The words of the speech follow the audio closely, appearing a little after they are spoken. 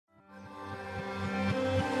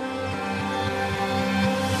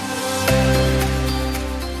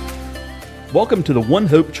Welcome to the One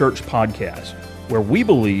Hope Church podcast, where we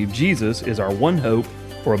believe Jesus is our one hope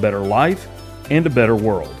for a better life and a better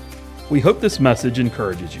world. We hope this message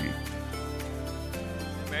encourages you.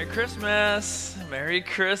 Merry Christmas. Merry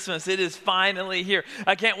Christmas. It is finally here.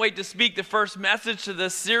 I can't wait to speak the first message to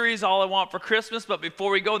this series, All I Want for Christmas. But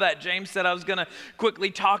before we go, James said I was going to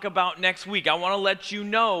quickly talk about next week. I want to let you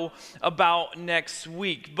know about next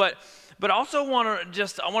week. But also I want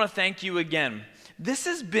to thank you again. This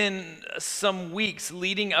has been some weeks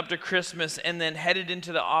leading up to Christmas and then headed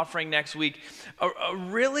into the offering next week.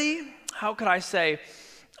 Really, how could I say,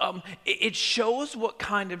 it shows what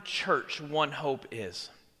kind of church One Hope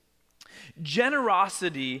is.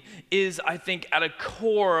 Generosity is, I think, at a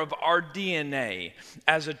core of our DNA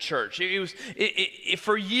as a church.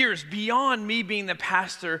 For years, beyond me being the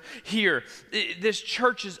pastor here, this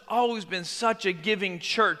church has always been such a giving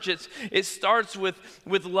church. It starts with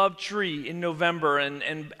Love Tree in November,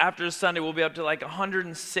 and after Sunday, we'll be up to like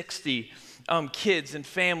 160 kids and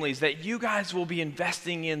families that you guys will be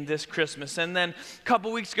investing in this Christmas. And then a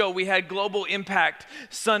couple weeks ago, we had Global Impact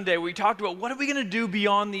Sunday. We talked about what are we going to do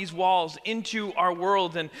beyond these walls into our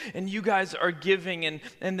world, and you guys are giving. And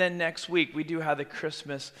then next week, we do have the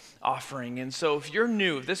Christmas offering. And so if you're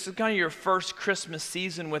new, if this is kind of your first Christmas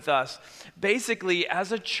season with us, basically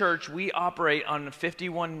as a church, we operate on a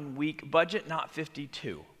 51-week budget, not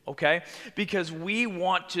 52. Okay? Because we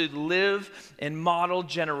want to live and model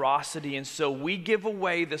generosity, and so we give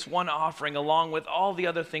away this one offering along with all the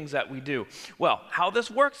other things that we do. Well, how this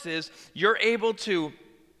works is you're able to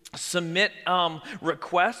submit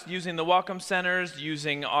requests using the welcome centers,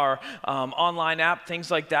 using our online app, things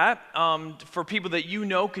like that, for people that you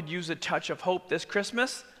know could use a touch of hope this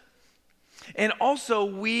Christmas. And also,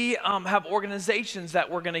 we have organizations that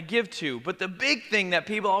we're going to give to. But the big thing that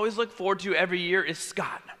people always look forward to every year is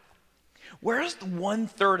Scott. Where's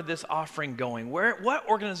 1/3 of this offering going? What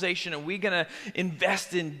organization are we going to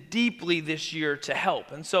invest in deeply this year to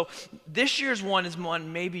help? And so this year's one is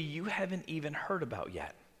one maybe you haven't even heard about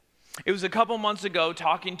yet. It was a couple months ago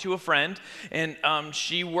talking to a friend, and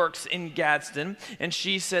she works in Gadsden, and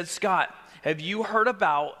she said, "Scott, have you heard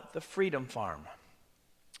about the Freedom Farm?"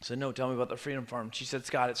 I said, "No, tell me about the Freedom Farm." She said,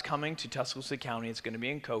 "Scott, it's coming to Tuscaloosa County. It's going to be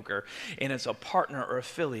in Coker, and it's a partner or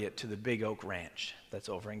affiliate to the Big Oak Ranch that's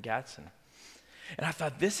over in Gadsden." And I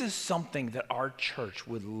thought, this is something that our church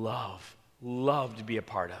would love to be a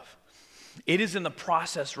part of. It is in the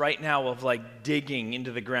process right now of like digging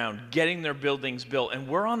into the ground, getting their buildings built, and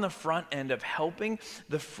we're on the front end of helping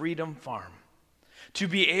the Freedom Farm to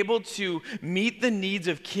be able to meet the needs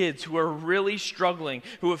of kids who are really struggling,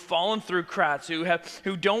 who have fallen through cracks,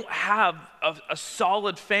 who don't have a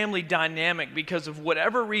solid family dynamic because of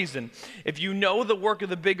whatever reason. If you know the work of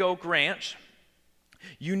the Big Oak Ranch,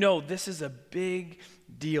 you know this is a big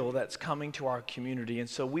deal that's coming to our community, and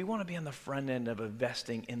so we want to be on the front end of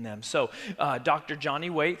investing in them. So Dr. Johnny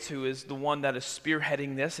Waits, who is the one that is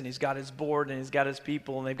spearheading this, and he's got his board and he's got his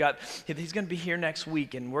people, and he's going to be here next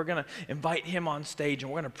week, and we're going to invite him on stage,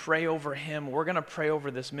 and we're going to pray over him. We're going to pray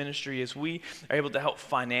over this ministry as we are able to help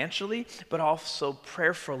financially, but also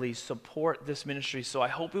prayerfully support this ministry. So I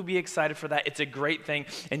hope you'll be excited for that. It's a great thing,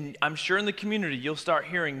 and I'm sure in the community you'll start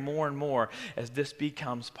hearing more and more as this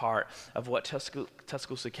becomes part of what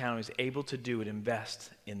Tuscaloosa County is able to do and invest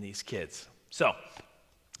in these kids. So,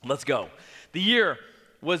 let's go. The year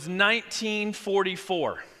was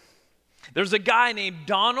 1944. There's a guy named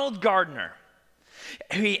Donald Gardner.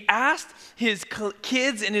 He asked his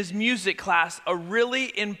kids in his music class a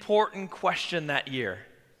really important question that year.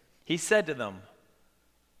 He said to them,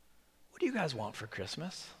 "What do you guys want for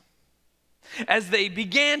Christmas?" As they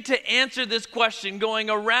began to answer this question going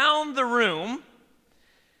around the room,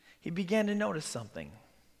 he began to notice something.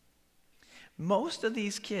 Most of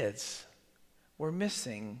these kids were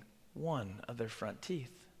missing one of their front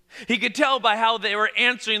teeth. He could tell by how they were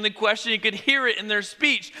answering the question. He could hear it in their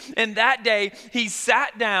speech. And that day, he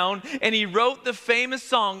sat down and he wrote the famous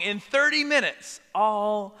song in 30 minutes,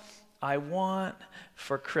 "All I Want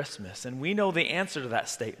for Christmas." And we know the answer to that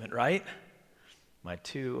statement, right? My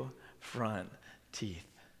 2 front teeth.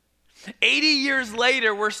 80 years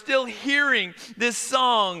later, we're still hearing this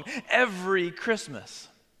song every Christmas.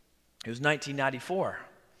 It was 1994.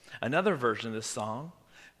 Another version of this song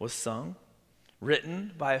was sung,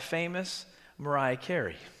 written by a famous Mariah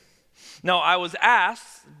Carey. Now, I was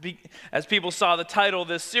asked, as people saw the title of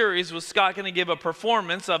this series, was Scott going to give a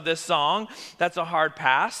performance of this song? That's a hard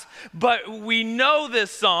pass. But we know this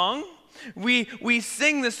song. We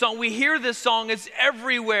sing this song. We hear this song. It's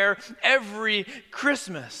everywhere, every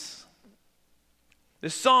Christmas.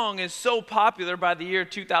 This song is so popular by the year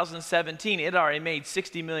 2017, it already made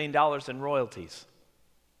 $60 million in royalties.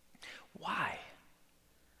 Why?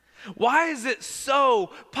 Why is it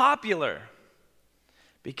so popular?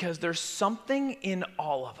 Because there's something in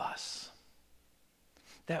all of us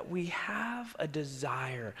that we have a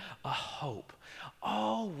desire, a hope.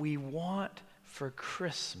 All we want for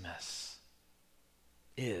Christmas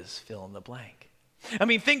is fill in the blank. I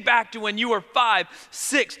mean, think back to when you were 5,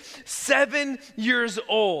 6, 7 years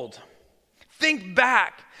old. Think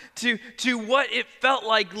back to what it felt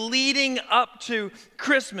like leading up to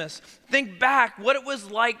Christmas. Think back what it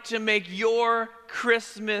was like to make your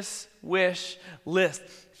Christmas wish list.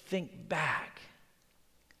 Think back.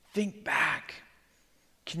 Think back.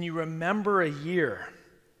 Can you remember a year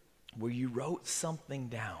where you wrote something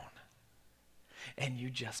down and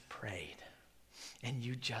you just prayed and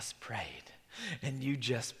you just prayed and you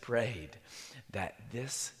just prayed that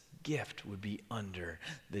this gift would be under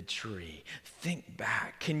the tree? Think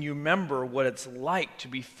back. Can you remember what it's like to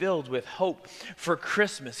be filled with hope for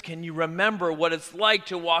Christmas? Can you remember what it's like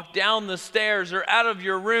to walk down the stairs or out of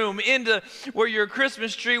your room into where your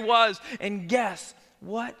Christmas tree was and guess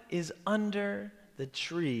what is under the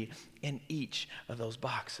tree in each of those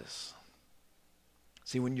boxes?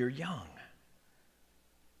 See, when you're young,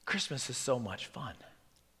 Christmas is so much fun.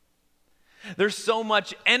 There's so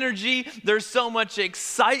much energy, there's so much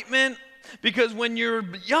excitement, because when you're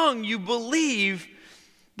young, you believe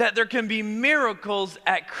that there can be miracles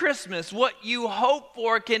at Christmas. What you hope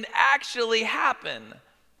for can actually happen.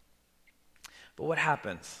 But what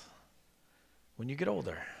happens when you get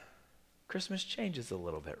older? Christmas changes a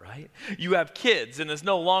little bit, right? You have kids, and it's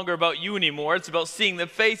no longer about you anymore. It's about seeing the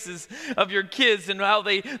faces of your kids and how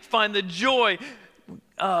they find the joy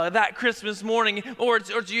that Christmas morning, or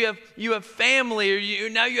you have family, or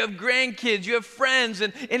now you have grandkids, you have friends,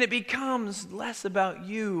 and it becomes less about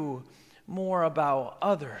you, more about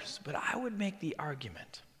others. But I would make the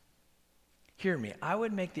argument, hear me, I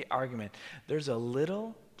would make the argument, there's a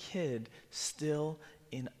little kid still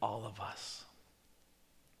in all of us,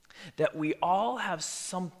 that we all have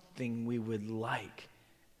something we would like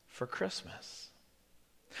for Christmas.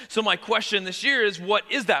 So my question this year is, what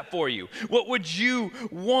is that for you? What would you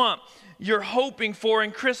want, you're hoping for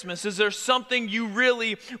in Christmas? Is there something you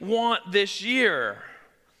really want this year?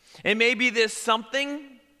 And maybe this something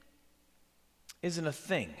isn't a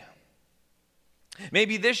thing.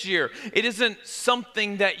 Maybe this year it isn't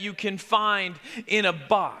something that you can find in a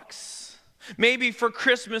box. Maybe for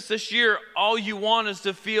Christmas this year, all you want is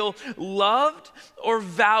to feel loved or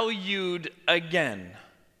valued again.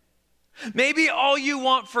 Maybe all you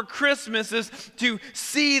want for Christmas is to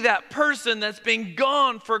see that person that's been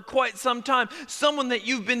gone for quite some time, someone that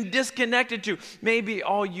you've been disconnected to. Maybe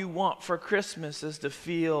all you want for Christmas is to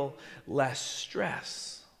feel less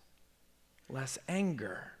stress, less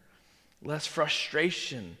anger, less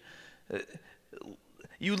frustration.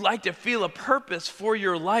 You'd like to feel a purpose for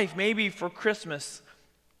your life. Maybe for Christmas,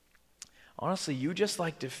 honestly, you just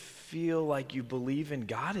like to feel like you believe in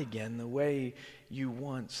God again the way you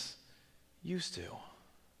once used to.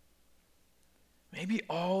 Maybe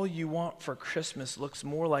all you want for Christmas looks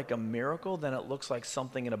more like a miracle than it looks like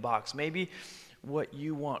something in a box. Maybe what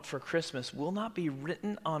you want for Christmas will not be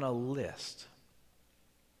written on a list.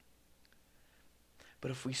 But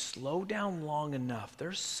if we slow down long enough,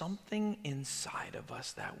 there's something inside of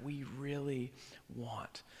us that we really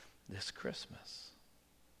want this Christmas.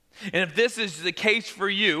 And if this is the case for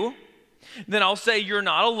you, then I'll say you're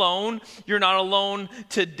not alone. You're not alone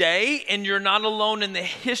today, and you're not alone in the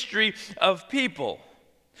history of people.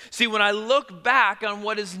 See, when I look back on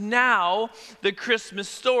what is now the Christmas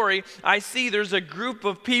story, I see there's a group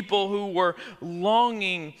of people who were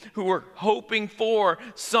longing, who were hoping for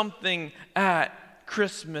something at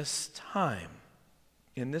Christmas time.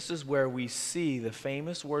 And this is where we see the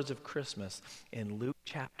famous words of Christmas in Luke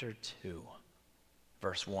chapter 2,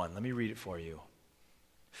 verse 1. Let me read it for you.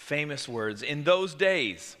 Famous words. In those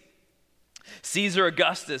days, Caesar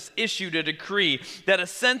Augustus issued a decree that a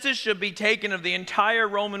census should be taken of the entire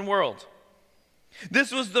Roman world. This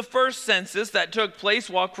was the first census that took place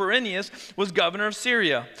while Quirinius was governor of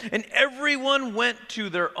Syria, and everyone went to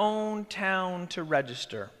their own town to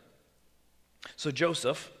register. So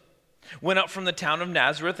Joseph went up from the town of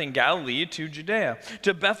Nazareth in Galilee to Judea,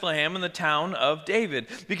 to Bethlehem in the town of David,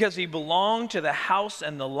 because he belonged to the house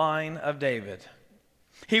and the line of David.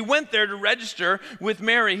 He went there to register with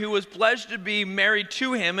Mary, who was pledged to be married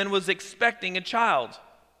to him and was expecting a child.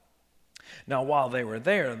 Now, while they were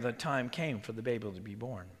there, the time came for the baby to be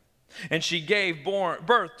born. And she gave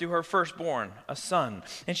birth to her firstborn, a son.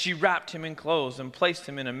 And she wrapped him in clothes and placed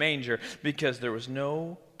him in a manger because there was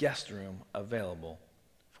no guest room available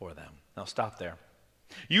for them. Now stop there.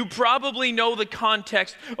 You probably know the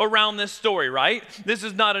context around this story, right? This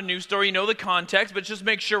is not a new story. You know the context, but just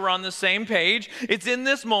make sure we're on the same page. It's in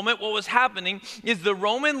this moment what was happening is the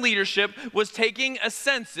Roman leadership was taking a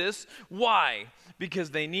census. Why?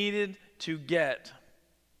 Because they needed to get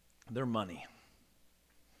their money.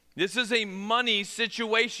 This is a money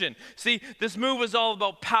situation. See, this move is all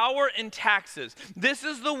about power and taxes. This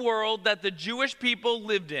is the world that the Jewish people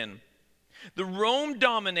lived in. The Rome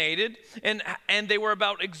dominated, and they were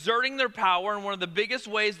about exerting their power, and one of the biggest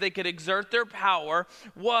ways they could exert their power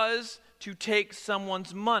was to take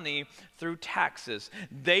someone's money through taxes.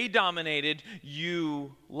 They dominated,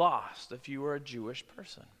 you lost if you were a Jewish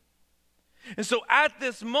person. And so at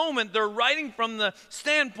this moment, they're writing from the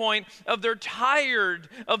standpoint of they're tired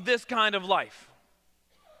of this kind of life.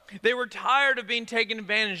 They were tired of being taken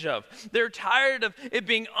advantage of. They're tired of it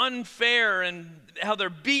being unfair and how they're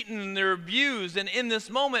beaten and they're abused. And in this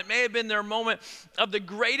moment may have been their moment of the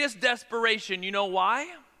greatest desperation. You know why?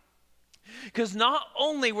 Because not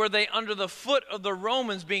only were they under the foot of the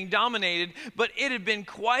Romans being dominated, but it had been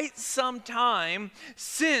quite some time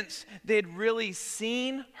since they had really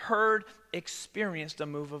seen, heard, experienced a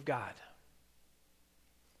move of God.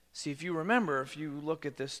 See, if you remember, if you look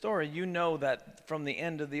at this story, you know that from the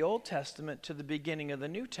end of the Old Testament to the beginning of the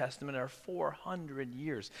New Testament are 400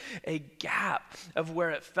 years. A gap of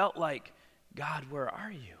where it felt like, God, where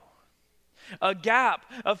are you? A gap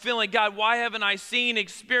of feeling like, God, why haven't I seen,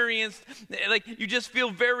 experienced? Like you just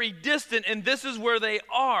feel very distant, and this is where they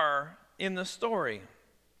are in the story.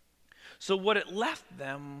 So what it left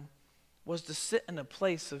them was to sit in a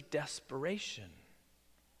place of desperation.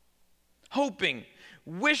 Hoping,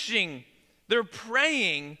 wishing, they're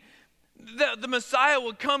praying that the Messiah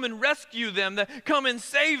will come and rescue them, that come and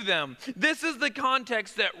save them. This is the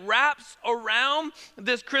context that wraps around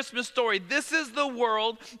this Christmas story. This is the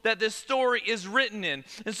world that this story is written in.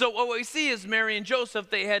 And so what we see is Mary and Joseph,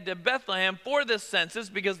 they head to Bethlehem for this census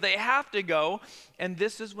because they have to go, and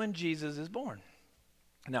this is when Jesus is born.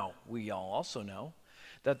 Now, we all also know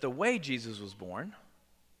that the way Jesus was born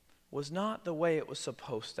was not the way it was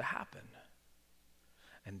supposed to happen.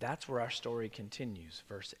 And that's where our story continues,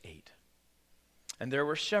 verse 8. And there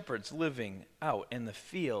were shepherds living out in the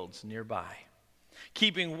fields nearby,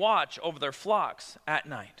 keeping watch over their flocks at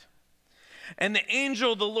night. And the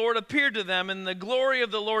angel of the Lord appeared to them, and the glory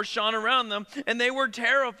of the Lord shone around them, and they were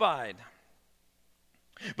terrified.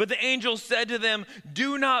 But the angel said to them,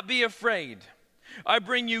 "Do not be afraid. I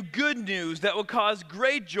bring you good news that will cause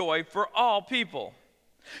great joy for all people.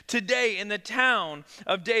 Today in the town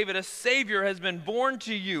of David, a Savior has been born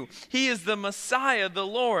to you. He is the Messiah, the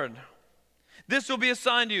Lord. This will be a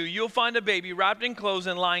sign to you. You'll find a baby wrapped in clothes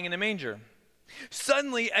and lying in a manger."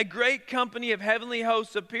 Suddenly, a great company of heavenly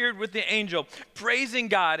hosts appeared with the angel, praising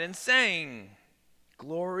God and saying,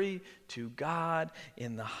 "Glory to God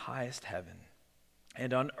in the highest heaven,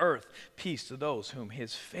 and on earth peace to those whom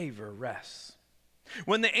his favor rests."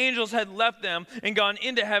 When the angels had left them and gone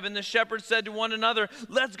into heaven, the shepherds said to one another,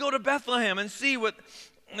 "Let's go to Bethlehem and see what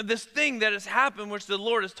this thing that has happened, which the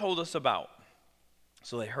Lord has told us about."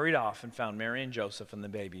 So they hurried off and found Mary and Joseph and the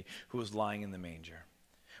baby who was lying in the manger.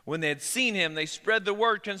 When they had seen him, they spread the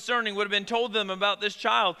word concerning what had been told them about this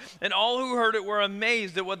child, and all who heard it were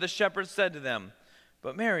amazed at what the shepherds said to them.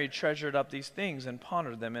 But Mary treasured up these things and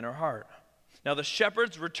pondered them in her heart. Now the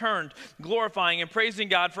shepherds returned, glorifying and praising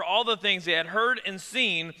God for all the things they had heard and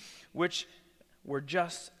seen, which were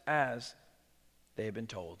just as they had been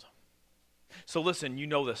told. So listen, you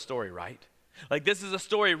know this story, right? Like this is a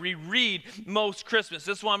story we read most Christmas.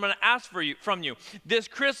 This is what I'm going to ask from you. This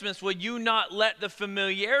Christmas, will you not let the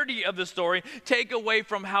familiarity of the story take away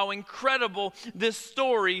from how incredible this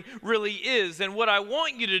story really is? And what I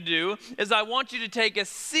want you to do is I want you to take a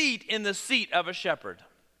seat in the seat of a shepherd.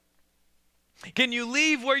 Can you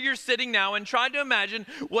leave where you're sitting now and try to imagine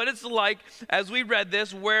what it's like as we read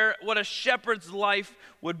this, what a shepherd's life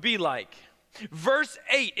would be like? Verse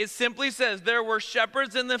 8, it simply says, there were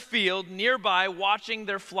shepherds in the field nearby watching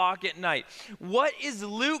their flock at night. What is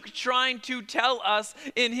Luke trying to tell us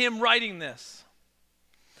in him writing this?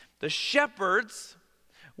 The shepherds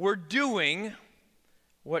were doing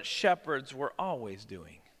what shepherds were always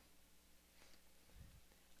doing.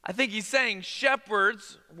 I think he's saying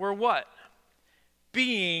shepherds were what?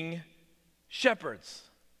 Being shepherds.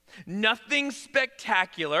 Nothing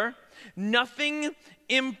spectacular, nothing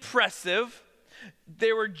impressive.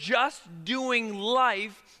 They were just doing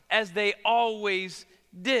life as they always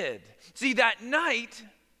did. See, that night,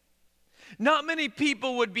 Not many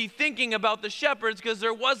people would be thinking about the shepherds because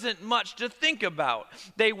there wasn't much to think about.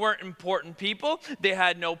 They weren't important people. They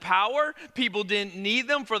had no power. People didn't need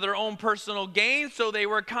them for their own personal gain, so they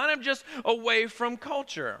were kind of just away from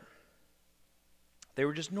culture. They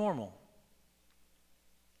were just normal.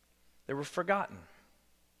 They were forgotten.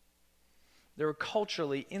 They were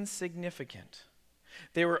culturally insignificant.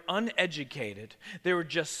 They were uneducated. They were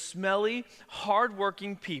just smelly,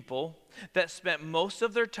 hardworking people that spent most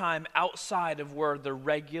of their time outside of where the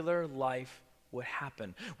regular life would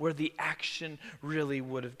happen, where the action really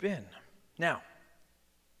would have been. Now,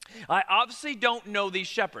 I obviously don't know these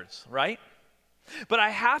shepherds, right? But I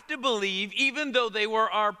have to believe, even though they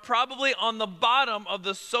are probably on the bottom of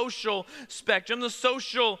the social spectrum, the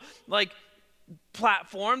social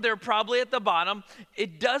platform, they're probably at the bottom,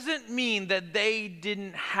 it doesn't mean that they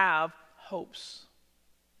didn't have hopes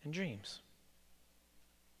and dreams.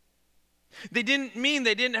 They didn't mean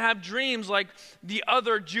they didn't have dreams like the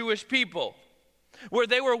other Jewish people, where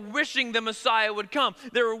they were wishing the Messiah would come.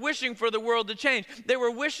 They were wishing for the world to change. They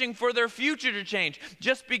were wishing for their future to change.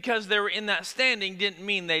 Just because they were in that standing didn't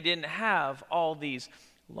mean they didn't have all these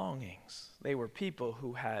longings. They were people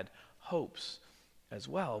who had hopes as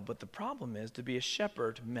well. But the problem is, to be a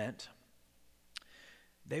shepherd meant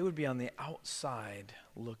they would be on the outside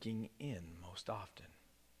looking in most often.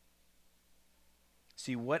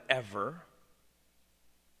 See, whenever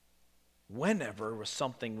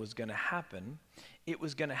something was going to happen, it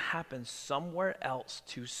was going to happen somewhere else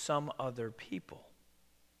to some other people.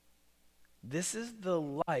 This is the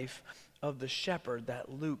life of the shepherd that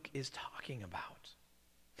Luke is talking about.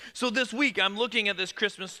 So this week, I'm looking at this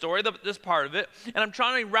Christmas story, this part of it, and I'm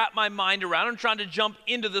trying to wrap my mind around. I'm trying to jump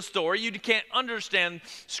into the story. You can't understand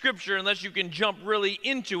Scripture unless you can jump really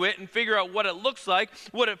into it and figure out what it looks like,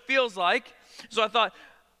 what it feels like. So I thought,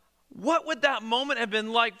 what would that moment have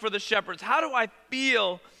been like for the shepherds? How do I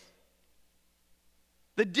feel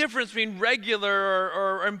the difference between regular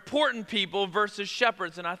or important people versus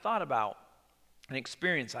shepherds? And I thought about an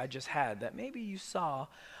experience I just had that maybe you saw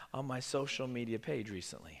on my social media page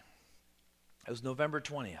recently. It was November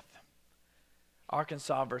 20th,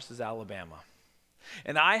 Arkansas versus Alabama.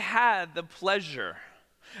 And I had the pleasure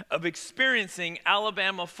of experiencing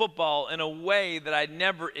Alabama football in a way that I'd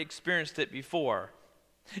never experienced it before.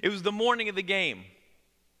 It was the morning of the game.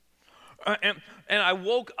 And I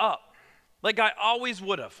woke up like I always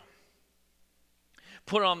would have.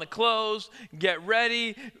 Put on the clothes, get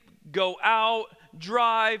ready, go out,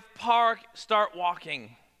 drive, park, start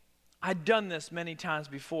walking. I'd done this many times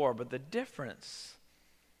before, but the difference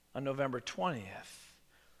on November 20th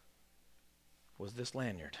was this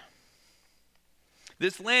lanyard.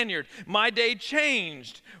 This lanyard. My day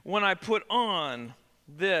changed when I put on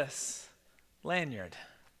this lanyard.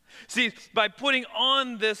 See, by putting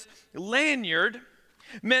on this lanyard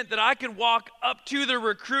meant that I could walk up to the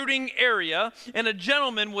recruiting area and a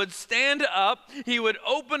gentleman would stand up, he would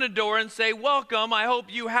open a door and say, "Welcome, I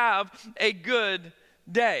hope you have a good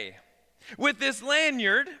day." With this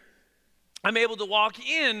lanyard, I'm able to walk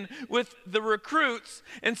in with the recruits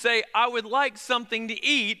and say, "I would like something to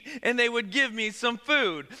eat," and they would give me some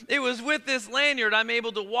food. It was with this lanyard I'm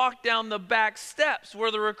able to walk down the back steps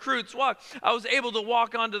where the recruits walk. I was able to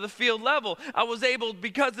walk onto the field level. I was able,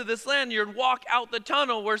 because of this lanyard, walk out the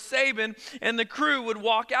tunnel where Saban and the crew would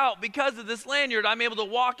walk out. Because of this lanyard, I'm able to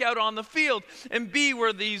walk out on the field and be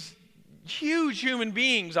where these huge human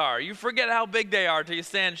beings are. You forget how big they are till you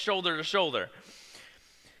stand shoulder to shoulder.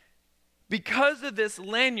 Because of this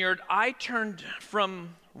lanyard, I turned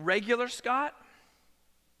from regular Scott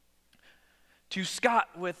to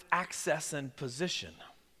Scott with access and position.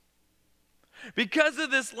 Because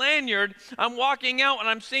of this lanyard, I'm walking out and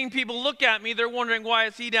I'm seeing people look at me. They're wondering, why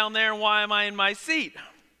is he down there and why am I in my seat?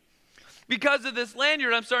 Because of this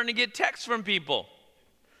lanyard, I'm starting to get texts from people.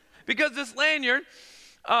 Because of this lanyard,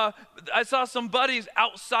 I saw some buddies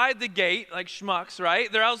outside the gate, like schmucks, right?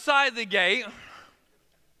 They're outside the gate.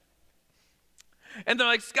 And they're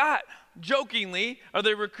like, "Scott, jokingly, are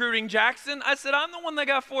they recruiting Jackson?" I said, "I'm the one that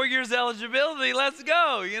got 4 years eligibility. Let's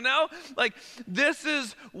go," you know? Like, this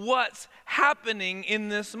is what's happening in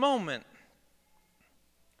this moment.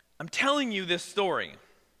 I'm telling you this story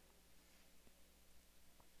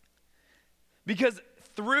because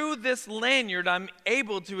through this lanyard, I'm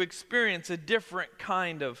able to experience a different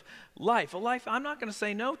kind of life. A life I'm not going to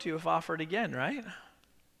say no to if offered again, right?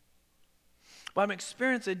 But I'm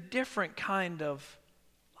experiencing a different kind of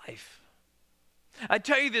life. I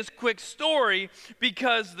tell you this quick story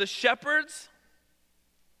because the shepherds,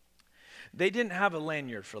 they didn't have a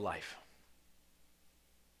lanyard for life.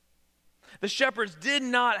 The shepherds did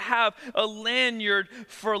not have a lanyard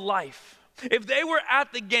for life. If they were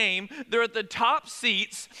at the game, they're at the top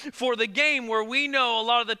seats for the game where we know a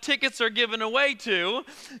lot of the tickets are given away to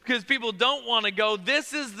because people don't want to go.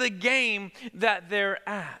 This is the game that they're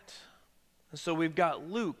at. And so we've got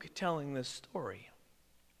Luke telling this story.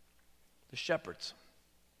 The shepherds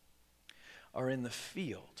are in the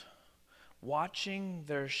field watching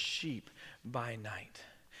their sheep by night.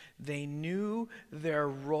 They knew their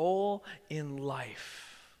role in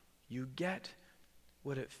life. You get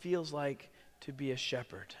what it feels like to be a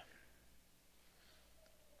shepherd.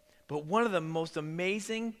 But one of the most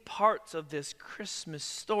amazing parts of this Christmas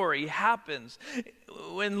story happens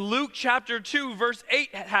when Luke chapter 2 verse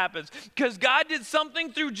 8 happens, because God did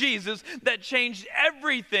something through Jesus that changed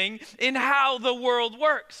everything in how the world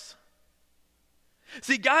works.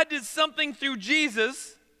 See, God did something through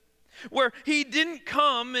Jesus where he didn't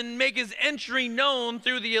come and make his entry known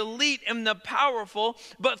through the elite and the powerful,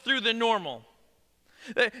 but through the normal.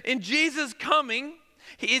 In Jesus' coming,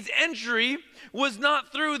 his entry was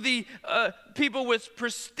not through the people with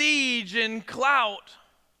prestige and clout,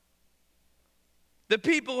 the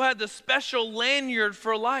people who had the special lanyard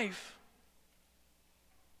for life.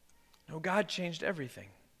 No, God changed everything.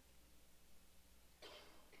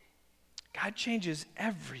 God changes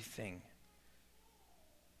everything.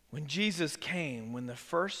 When Jesus came, when the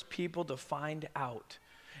first people to find out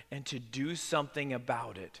and to do something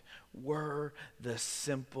about it were the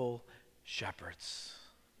simple shepherds.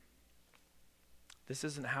 This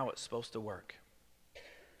isn't how it's supposed to work.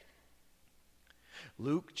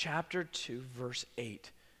 Luke chapter 2 verse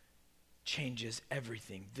 8 changes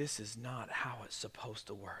everything. This is not how it's supposed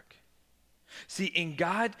to work. See, in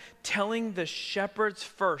God telling the shepherds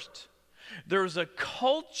first, there's a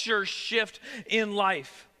culture shift in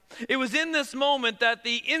life. It was in this moment that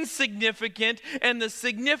the insignificant and the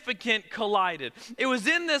significant collided. It was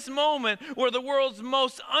in this moment where the world's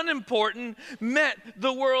most unimportant met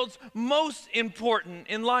the world's most important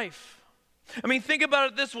in life. I mean, think about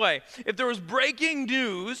it this way. If there was breaking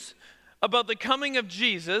news about the coming of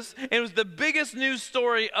Jesus, and it was the biggest news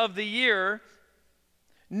story of the year,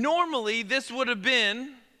 normally this would have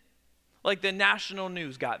been like the national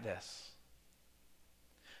news got this.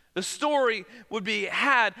 The story would be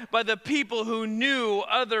had by the people who knew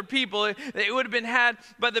other people. It would have been had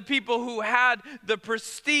by the people who had the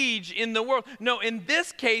prestige in the world. No, in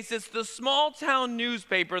this case, it's the small town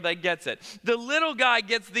newspaper that gets it. The little guy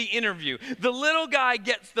gets the interview. The little guy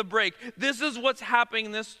gets the break. This is what's happening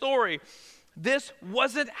in this story. This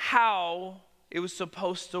wasn't how it was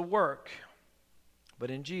supposed to work.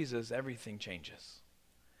 But in Jesus, everything changes.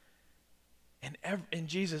 And in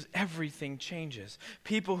Jesus, everything changes.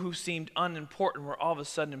 People who seemed unimportant were all of a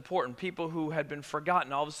sudden important. People who had been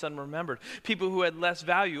forgotten all of a sudden remembered. People who had less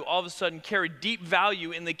value all of a sudden carried deep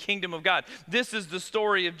value in the kingdom of God. This is the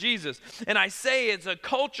story of Jesus. And I say it's a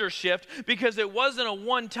culture shift because it wasn't a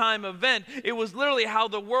one-time event. It was literally how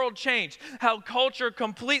the world changed, how culture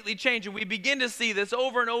completely changed. And we begin to see this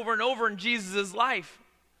over and over and over in Jesus' life.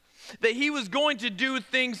 That he was going to do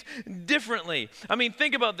things differently. I mean,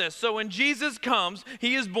 think about this. So when Jesus comes,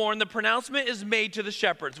 he is born, the pronouncement is made to the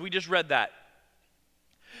shepherds. We just read that.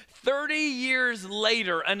 30 years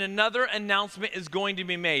later, another announcement is going to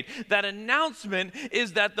be made. That announcement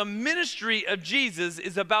is that the ministry of Jesus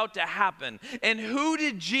is about to happen. And who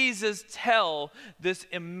did Jesus tell this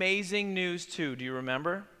amazing news to? Do you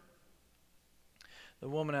remember? The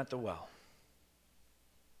woman at the well.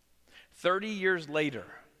 30 years later,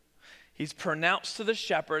 he's pronounced to the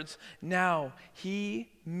shepherds. Now he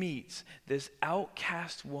meets this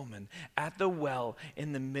outcast woman at the well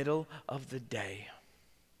in the middle of the day.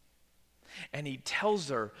 And he tells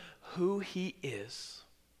her who he is.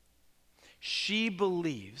 She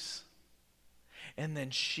believes. And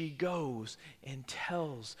then she goes and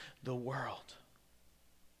tells the world.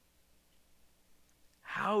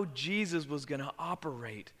 How Jesus was going to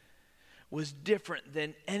operate was different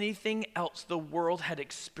than anything else the world had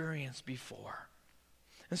experienced before.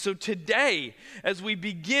 And so today, as we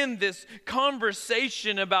begin this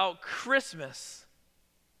conversation about Christmas,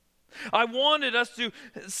 I wanted us to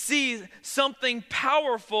see something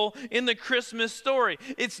powerful in the Christmas story.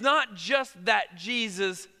 It's not just that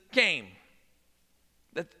Jesus came.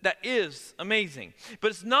 That is amazing.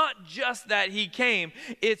 But it's not just that he came,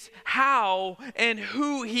 it's how and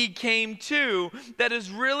who he came to that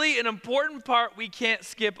is really an important part we can't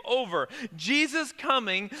skip over. Jesus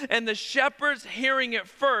coming and the shepherds hearing it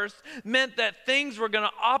first meant that things were going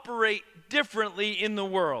to operate differently in the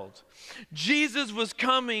world. Jesus was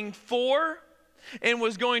coming for and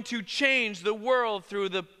was going to change the world through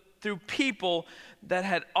the through people that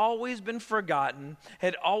had always been forgotten,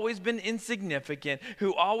 had always been insignificant,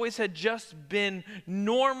 who always had just been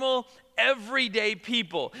normal, everyday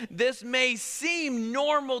people. This may seem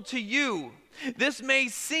normal to you. This may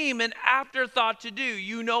seem an afterthought to do.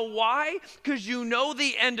 You know why? Because you know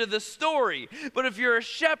the end of the story. But if you're a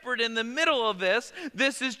shepherd in the middle of this,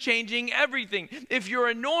 this is changing everything. If you're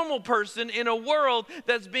a normal person in a world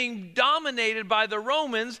that's being dominated by the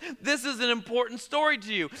Romans, this is an important story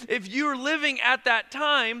to you. If you're living at that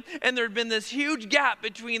time and there'd been this huge gap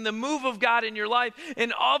between the move of God in your life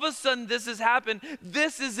and all of a sudden this has happened,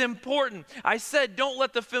 this is important. I said, don't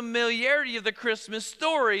let the familiarity of the Christmas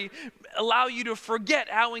story allow you to forget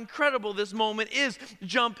how incredible this moment is.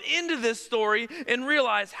 Jump into this story and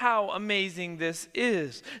realize how amazing this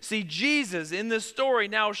is. See, Jesus in this story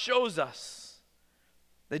now shows us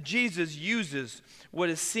that Jesus uses what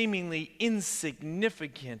is seemingly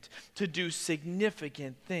insignificant to do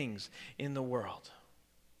significant things in the world.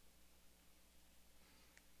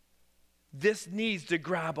 This needs to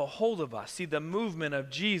grab a hold of us. See, the movement of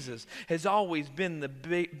Jesus has always been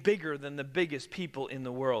bigger than the biggest people in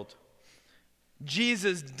the world.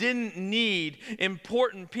 Jesus didn't need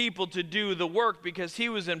important people to do the work because he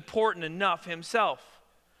was important enough himself.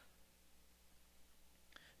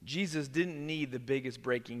 Jesus didn't need the biggest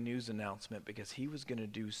breaking news announcement because he was going to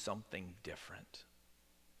do something different.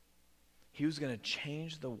 He was going to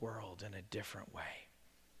change the world in a different way.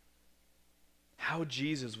 How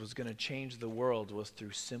Jesus was going to change the world was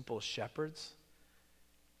through simple shepherds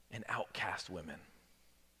and outcast women.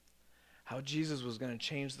 How Jesus was going to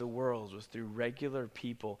change the world was through regular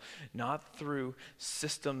people, not through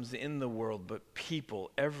systems in the world, but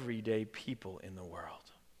people, everyday people in the world.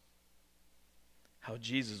 How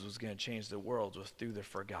Jesus was going to change the world was through the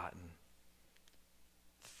forgotten,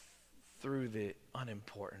 through the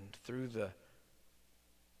unimportant, through the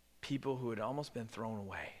people who had almost been thrown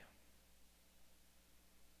away.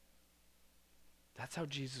 That's how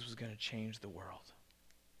Jesus was going to change the world.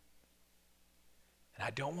 And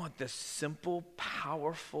I don't want this simple,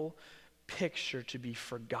 powerful picture to be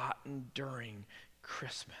forgotten during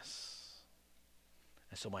Christmas.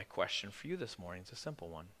 And so my question for you this morning is a simple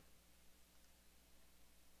one.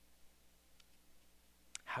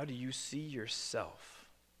 How do you see yourself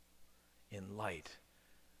in light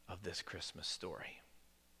of this Christmas story?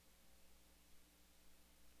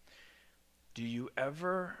 Do you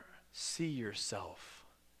ever see yourself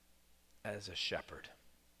as a shepherd?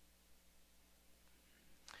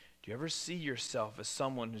 Do you ever see yourself as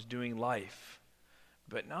someone who's doing life,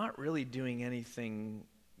 but not really doing anything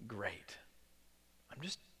great? I'm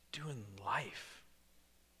just doing life.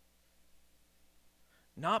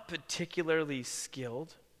 Not particularly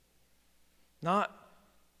skilled, not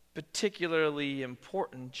particularly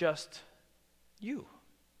important, just you.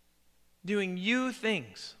 Doing you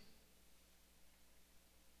things.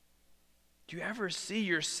 Do you ever see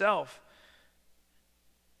yourself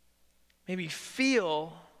maybe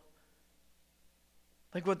feel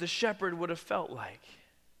like what the shepherd would have felt like?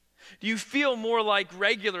 Do you feel more like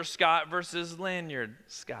regular Scott versus lanyard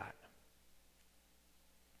Scott?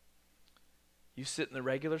 You sit in the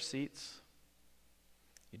regular seats,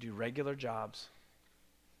 you do regular jobs,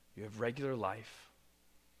 you have regular life,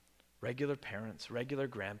 regular parents, regular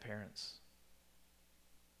grandparents,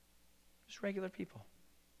 just regular people.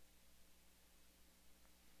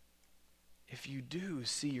 If you do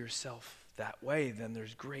see yourself that way, then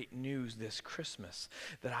there's great news this Christmas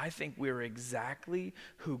that I think we're exactly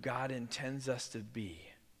who God intends us to be.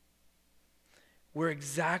 We're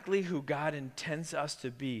exactly who God intends us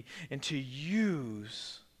to be and to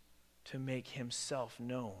use to make himself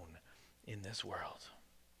known in this world.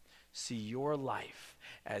 See, your life,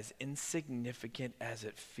 as insignificant as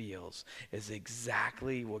it feels, is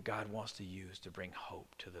exactly what God wants to use to bring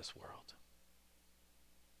hope to this world.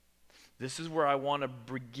 This is where I want to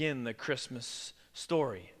begin the Christmas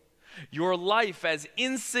story. Your life, as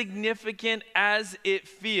insignificant as it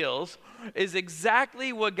feels, is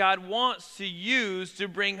exactly what God wants to use to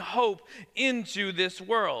bring hope into this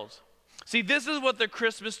world. See, this is what the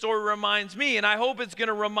Christmas story reminds me, and I hope it's going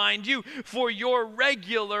to remind you for your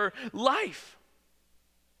regular life.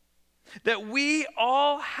 That we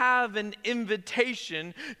all have an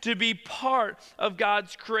invitation to be part of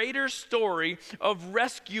God's creator story of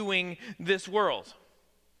rescuing this world.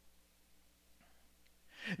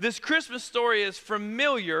 This Christmas story is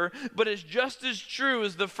familiar, but it's just as true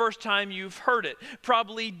as the first time you've heard it.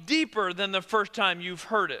 Probably deeper than the first time you've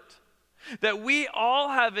heard it. That we all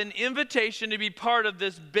have an invitation to be part of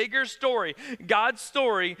this bigger story, God's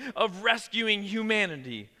story of rescuing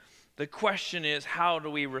humanity. The question is, how do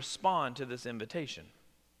we respond to this invitation?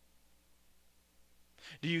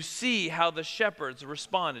 Do you see how the shepherds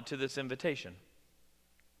responded to this invitation?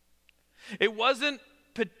 It wasn't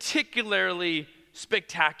particularly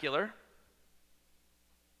spectacular.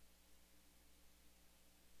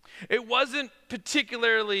 It wasn't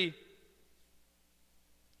particularly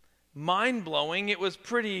mind-blowing. It was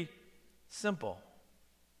pretty simple.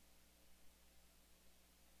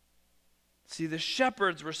 See, the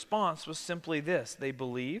shepherds' response was simply this. They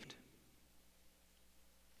believed,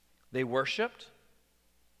 they worshiped,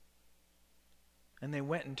 and they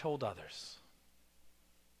went and told others.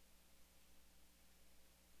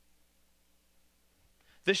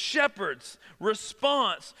 The shepherds'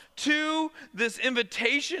 response to this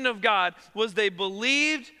invitation of God was they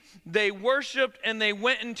believed, they worshiped, and they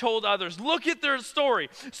went and told others. Look at their story.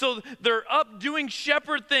 So they're up doing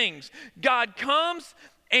shepherd things. God comes,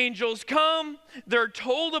 angels come, they're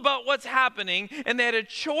told about what's happening, and they had a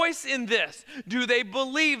choice in this. Do they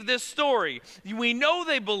believe this story? We know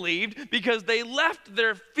they believed because they left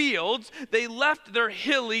their fields, they left their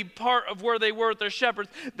hilly part of where they were with their shepherds.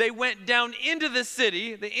 They went down into the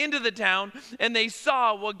city, into the town, and they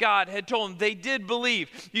saw what God had told them. They did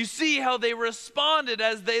believe. You see how they responded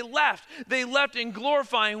as they left. They left in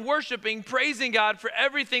glorifying, worshiping, praising God for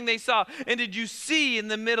everything they saw. And did you see in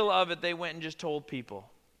the middle of it, they went and just told people?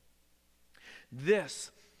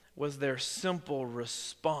 This was their simple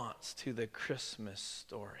response to the Christmas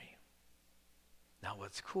story. Now,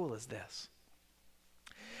 what's cool is this.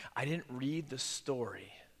 I didn't read the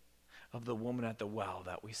story of the woman at the well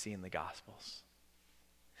that we see in the Gospels.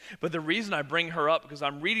 But the reason I bring her up, because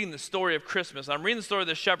I'm reading the story of Christmas, I'm reading the story of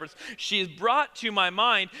the shepherds, she is brought to my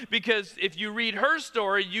mind because if you read her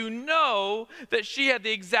story, you know that she had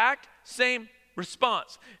the exact same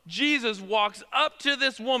response. Jesus walks up to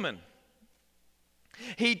this woman.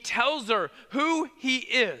 He tells her who he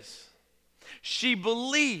is. She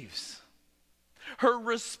believes. Her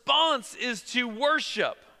response is to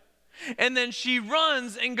worship. And then she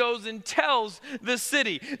runs and goes and tells the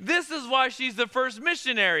city. This is why she's the first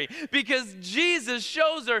missionary, because Jesus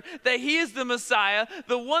shows her that he is the Messiah,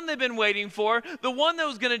 the one they've been waiting for, the one that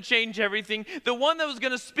was going to change everything, the one that was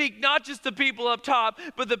going to speak not just to people up top,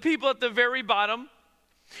 but the people at the very bottom.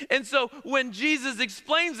 And so when Jesus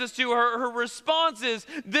explains this to her, her response is,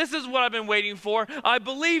 this is what I've been waiting for. I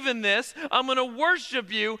believe in this. I'm going to worship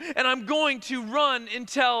you, and I'm going to run and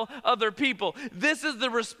tell other people. This is the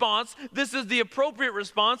response. This is the appropriate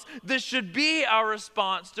response. This should be our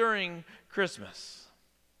response during Christmas.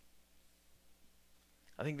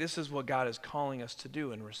 I think this is what God is calling us to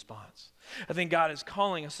do in response. I think God is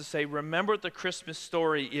calling us to say, remember what the Christmas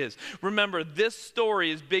story is. Remember, this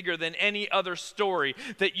story is bigger than any other story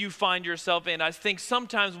that you find yourself in. I think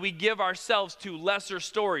sometimes we give ourselves to lesser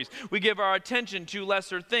stories. We give our attention to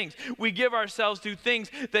lesser things. We give ourselves to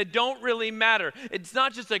things that don't really matter. It's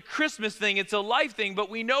not just a Christmas thing, it's a life thing,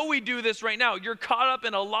 but we know we do this right now. You're caught up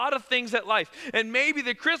in a lot of things at life, and maybe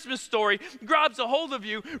the Christmas story grabs a hold of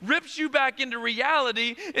you, rips you back into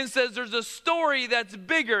reality, and says there's a story that's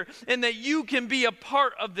bigger and that you can be a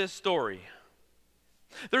part of this story.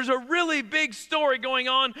 There's a really big story going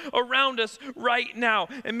on around us right now.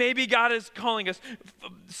 And maybe God is calling us,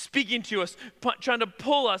 speaking to us, trying to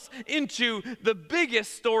pull us into the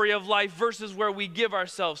biggest story of life versus where we give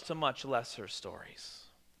ourselves to much lesser stories.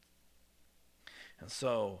 And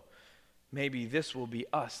so maybe this will be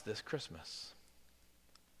us this Christmas.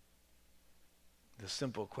 The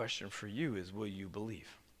simple question for you is, will you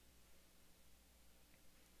believe?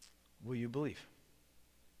 Will you believe?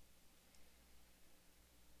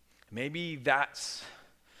 Maybe that's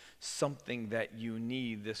something that you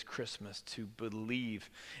need this Christmas, to believe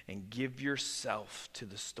and give yourself to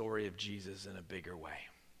the story of Jesus in a bigger way.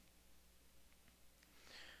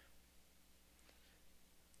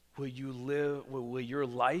 Will your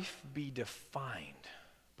life be defined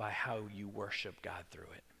by how you worship God through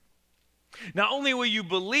it? Not only will you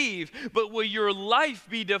believe, but will your life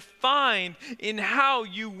be defined in how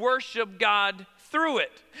you worship God through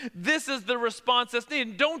it? This is the response that's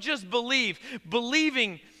needed. Don't just believe.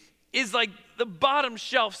 Believing is like the bottom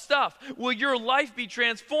shelf stuff. Will your life be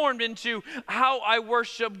transformed into how I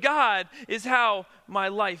worship God is how my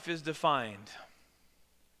life is defined?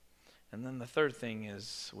 And then the third thing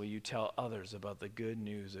is, will you tell others about the good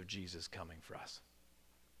news of Jesus coming for us?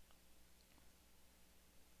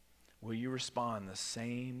 Will you respond the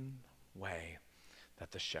same way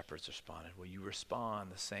that the shepherds responded? Will you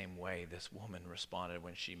respond the same way this woman responded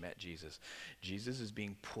when she met Jesus? Jesus is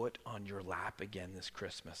being put on your lap again this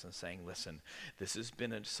Christmas and saying, listen, this has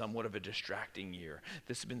been somewhat of a distracting year.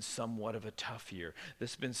 This has been somewhat of a tough year.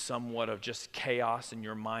 This has been somewhat of just chaos in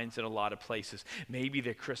your minds in a lot of places. Maybe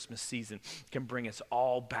the Christmas season can bring us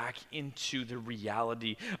all back into the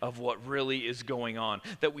reality of what really is going on,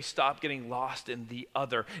 that we stop getting lost in the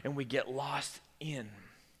other and we get lost in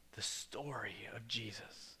the story of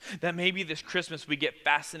Jesus. That maybe this Christmas we get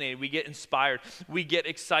fascinated, we get inspired, we get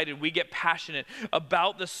excited, we get passionate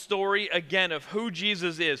about the story again of who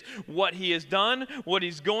Jesus is, what he has done, what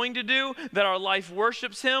he's going to do, that our life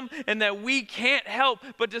worships him, and that we can't help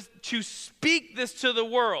but just to speak this to the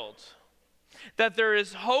world. That there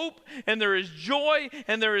is hope and there is joy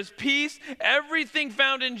and there is peace, everything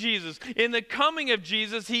found in Jesus. In the coming of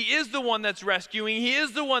Jesus, he is the one that's rescuing. He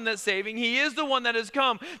is the one that's saving. He is the one that has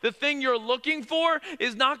come. The thing you're looking for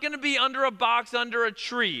is not going to be under a box, under a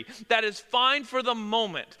tree. That is fine for the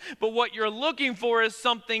moment. But what you're looking for is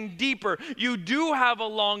something deeper. You do have a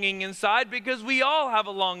longing inside because we all have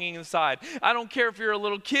a longing inside. I don't care if you're a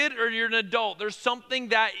little kid or you're an adult. There's something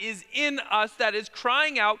that is in us that is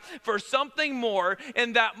crying out for something more,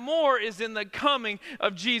 and that more is in the coming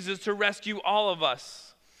of Jesus to rescue all of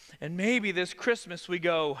us. And maybe this Christmas we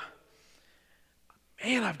go,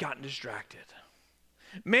 man, I've gotten distracted.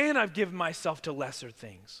 Man, I've given myself to lesser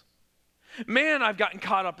things. Man, I've gotten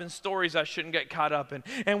caught up in stories I shouldn't get caught up in,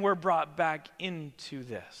 and we're brought back into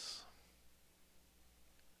this.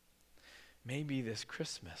 Maybe this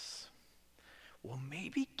Christmas will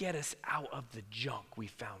maybe get us out of the junk we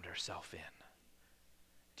found ourselves in.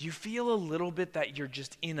 Do you feel a little bit that you're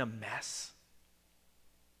just in a mess?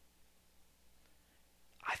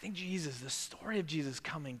 I think Jesus, the story of Jesus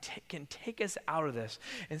coming can take us out of this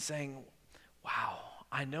and saying, wow,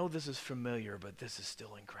 I know this is familiar, but this is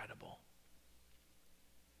still incredible.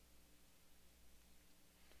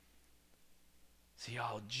 See,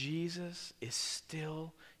 y'all, Jesus is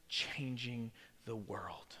still changing the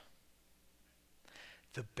world.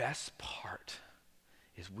 The best part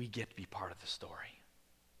is we get to be part of the story.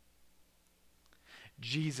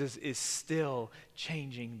 Jesus is still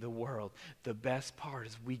changing the world. The best part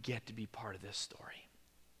is we get to be part of this story.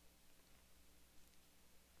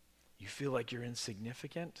 You feel like you're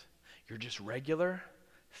insignificant? You're just regular?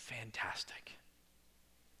 Fantastic.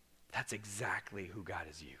 That's exactly who God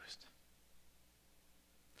has used.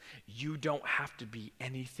 You don't have to be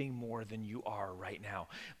anything more than you are right now,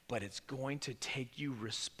 but it's going to take you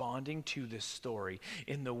responding to this story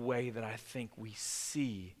in the way that I think we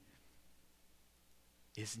see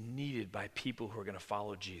is needed by people who are going to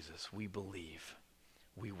follow Jesus. We believe,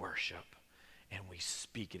 we worship, and we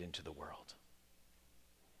speak it into the world.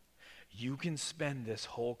 You can spend this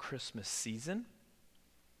whole Christmas season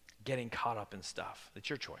getting caught up in stuff. It's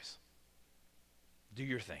your choice. Do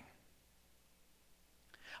your thing.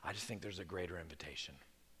 I just think there's a greater invitation.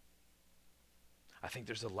 I think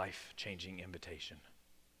there's a life-changing invitation.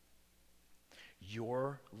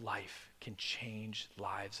 Your life can change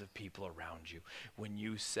lives of people around you when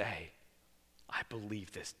you say, I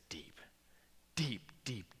believe this deep, deep,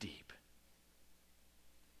 deep, deep.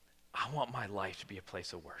 I want my life to be a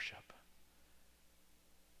place of worship.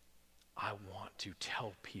 I want to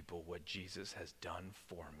tell people what Jesus has done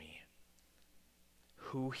for me,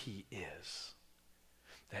 who he is,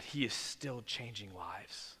 that he is still changing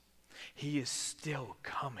lives. He is still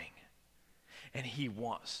coming, and he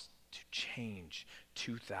wants to change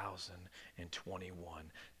 2021,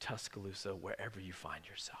 Tuscaloosa, wherever you find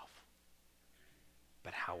yourself.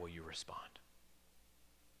 But how will you respond?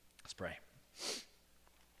 Let's pray.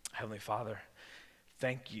 Heavenly Father,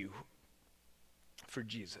 thank you for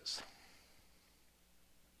Jesus.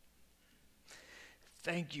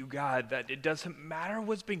 Thank you, God, that it doesn't matter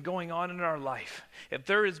what's been going on in our life. If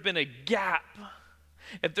there has been a gap,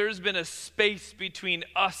 if there's been a space between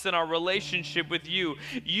us and our relationship with you,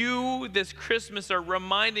 you this Christmas are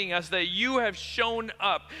reminding us that you have shown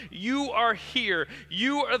up. You are here.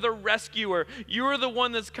 You are the rescuer. You are the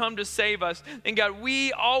one that's come to save us. And God,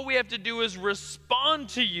 all we have to do is respond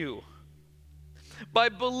to you by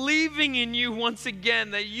believing in you once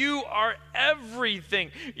again, that you are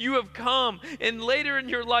everything. You have come, and later in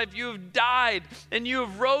your life you have died, and you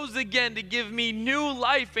have rose again to give me new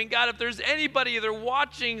life. And God, if there's anybody either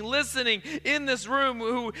watching, listening in this room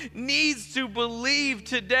who needs to believe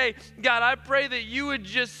today, God, I pray that you would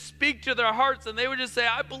just speak to their hearts and they would just say,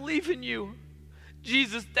 I believe in you.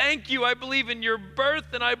 Jesus, thank you. I believe in your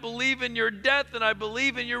birth, and I believe in your death, and I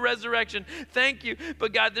believe in your resurrection. Thank you.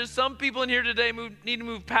 But God, there's some people in here today who need to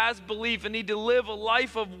move past belief and need to live a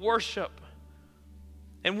life of worship.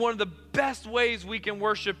 And one of the best ways we can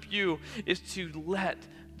worship you is to let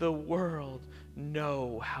the world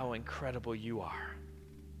know how incredible you are.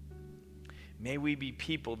 May we be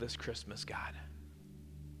people this Christmas, God,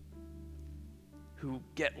 who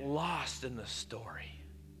get lost in the story.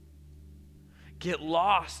 Get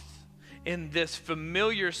lost in this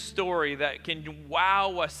familiar story that can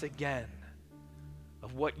wow us again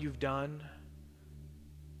of what you've done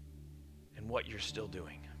and what you're still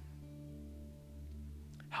doing.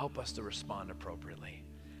 Help us to respond appropriately.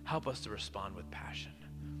 Help us to respond with passion.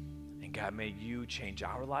 And God, may you change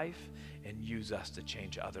our life and use us to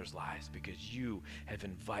change others' lives, because you have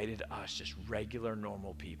invited us, just regular,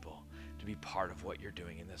 normal people, to be part of what you're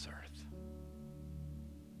doing in this earth.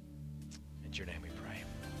 In your name we pray.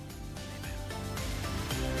 Amen.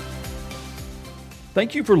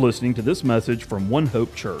 Thank you for listening to this message from One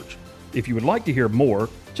Hope Church. If you would like to hear more,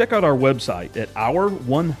 check out our website at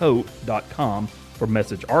ouronehope.com for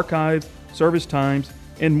message archives, service times,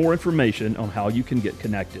 and more information on how you can get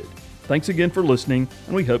connected. Thanks again for listening,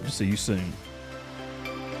 and we hope to see you soon.